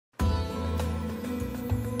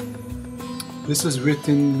This was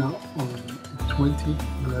written on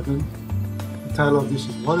 2011. The title of this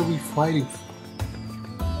is What Are We Fighting For?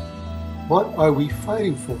 What are we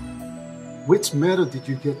fighting for? Which medal did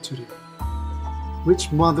you get today?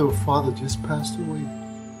 Which mother or father just passed away?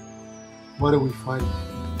 What are we fighting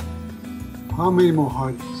for? How many more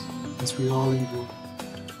heartaches as we all endure?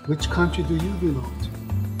 Which country do you belong to?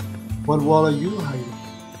 What wall are you hiding?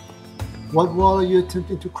 What wall are you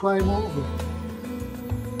attempting to climb over?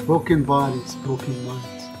 Broken bodies, broken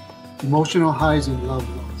minds, emotional highs and love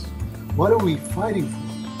loss. What are we fighting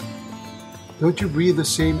for? Don't you breathe the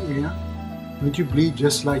same air? Don't you bleed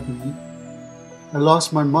just like me? I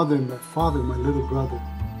lost my mother and my father and my little brother.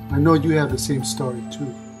 I know you have the same story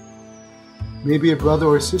too. Maybe a brother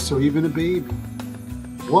or a sister or even a baby.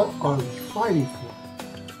 What are we fighting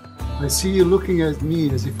for? I see you looking at me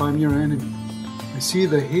as if I'm your enemy. I see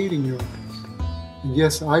the hate in your eyes. And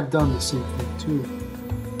yes, I've done the same thing too.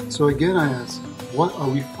 So again I ask, what are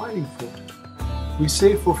we fighting for? We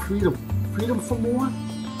say for freedom. Freedom from what?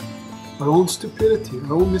 Our own stupidity,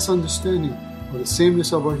 our own misunderstanding, or the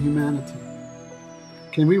sameness of our humanity.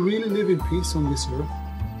 Can we really live in peace on this earth?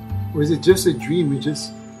 Or is it just a dream we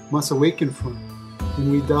just must awaken from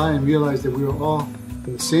when we die and realize that we are all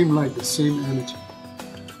in the same light, the same energy?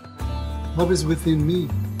 Love is within me.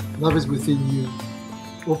 Love is within you.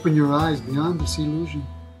 Open your eyes beyond this illusion.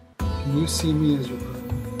 Can you see me as your brother?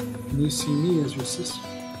 Can you see me as your sister?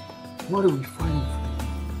 What are we fighting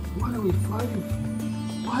for? What are we fighting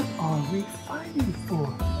for? What are we fighting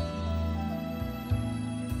for?